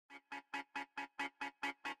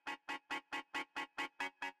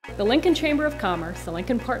The Lincoln Chamber of Commerce, the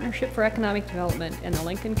Lincoln Partnership for Economic Development, and the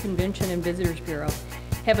Lincoln Convention and Visitors Bureau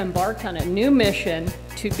have embarked on a new mission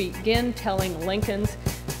to begin telling Lincoln's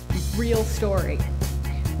real story.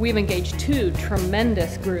 We've engaged two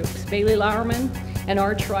tremendous groups, Bailey Lauerman and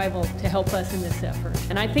Archrival, to help us in this effort.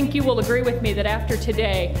 And I think you will agree with me that after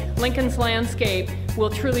today, Lincoln's landscape will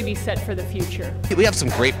truly be set for the future. We have some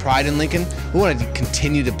great pride in Lincoln. We want to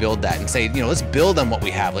continue to build that and say, let's build on what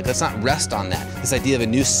we have. Let's not rest on that. This idea of a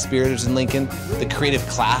new spirit is in Lincoln. The creative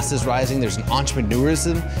class is rising. There's an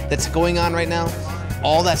entrepreneurism that's going on right now.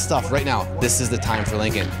 All that stuff right now, this is the time for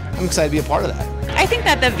Lincoln. I'm excited to be a part of that. I think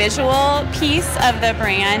that the visual piece of the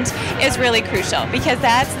brand is really crucial because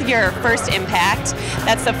that's your first impact.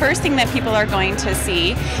 That's the first thing that people are going to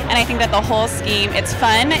see. And I think that the whole scheme, it's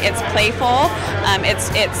fun, it's playful,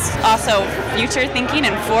 it's also future thinking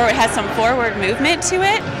and it has some forward movement to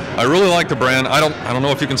it. I really like the brand. I don't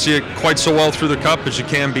know if you can see it quite so well through the cup as you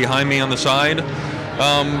can behind me on the side.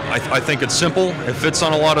 I think it's simple, it fits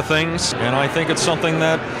on a lot of things, and I think it's something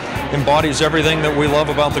that embodies everything that we love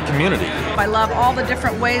about the community. I love all the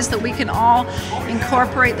different ways that we can all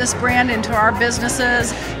incorporate this brand into our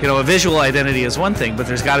businesses. A visual identity is one thing, but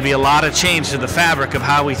there's got to be a lot of change to the fabric of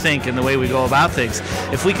how we think and the way we go about things.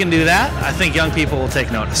 If we can do that, I think young people will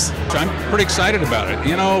take notice. I'm pretty excited about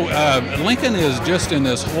it. Lincoln is just in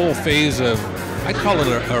this whole phase of, I'd call it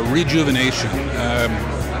a rejuvenation.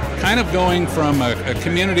 Kind of going from a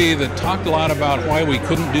community that talked a lot about why we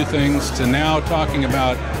couldn't do things to now talking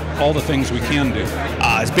about all the things we can do.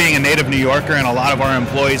 As being a native New Yorker and a lot of our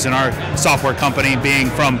employees in our software company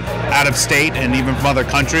being from out of state and even from other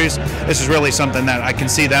countries, this is really something that I can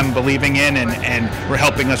see them believing in and we're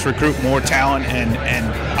helping us recruit more talent and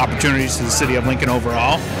opportunities to the city of Lincoln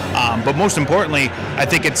overall. But most importantly, I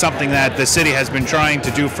think it's something that the city has been trying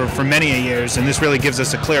to do for many years, and this really gives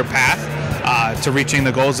us a clear path to reaching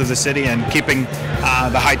the goals of the city and keeping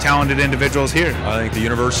the high talented individuals here. I think the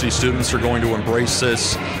university students are going to embrace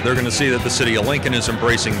this. They're going to see that the city of Lincoln is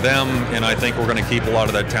embracing them, and I think we're going to keep a lot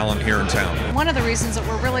of that talent here in town. One of the reasons that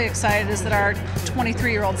we're really excited is that our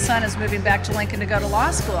 23-year-old son is moving back to Lincoln to go to law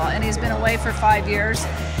school, and he's been away for 5 years.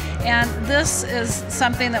 And this is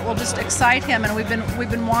something that will just excite him, and we've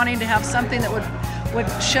been wanting to have something that would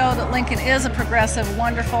show that Lincoln is a progressive,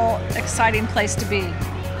 wonderful, exciting place to be.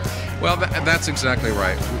 Well, that's exactly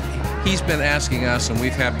right. He's been asking us, and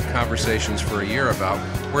we've had conversations for a year about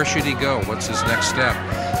where should he go, what's his next step.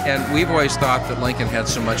 And we've always thought that Lincoln had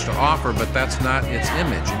so much to offer, but that's not its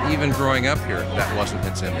image. And even growing up here, that wasn't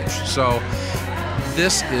its image. So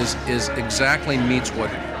this is exactly meets what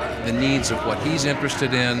the needs of what he's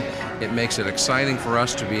interested in. It makes it exciting for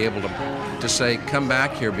us to be able to say, come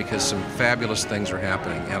back here because some fabulous things are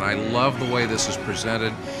happening. And I love the way this is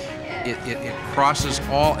presented. It crosses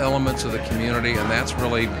all elements of the community, and that's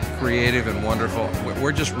really creative and wonderful.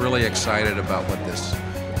 We're just really excited about what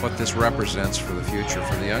this represents for the future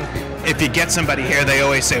for the young people. If you get somebody here, they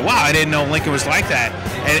always say, wow, I didn't know Lincoln was like that.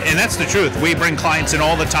 And that's the truth. We bring clients in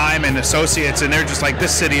all the time and associates, and they're just like,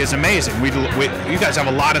 this city is amazing. You guys have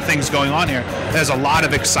a lot of things going on here. There's a lot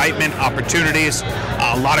of excitement, opportunities,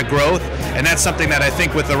 a lot of growth, and that's something that I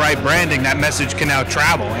think with the right branding, that message can now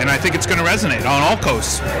travel, and I think it's going to resonate on all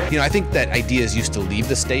coasts. I think that ideas used to leave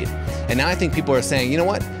the state, and now I think people are saying, you know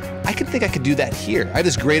what? I could do that here. I have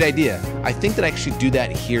this great idea. I think that I should do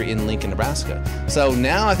that here in Lincoln, Nebraska. So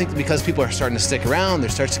now I think because people are starting to stick around, there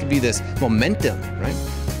starts to be this momentum, right?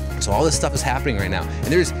 So all this stuff is happening right now. And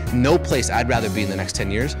there's no place I'd rather be in the next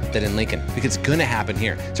 10 years than in Lincoln, because it's gonna happen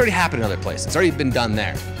here. It's already happened in other places. It's already been done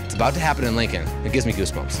there. It's about to happen in Lincoln. It gives me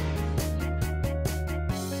goosebumps.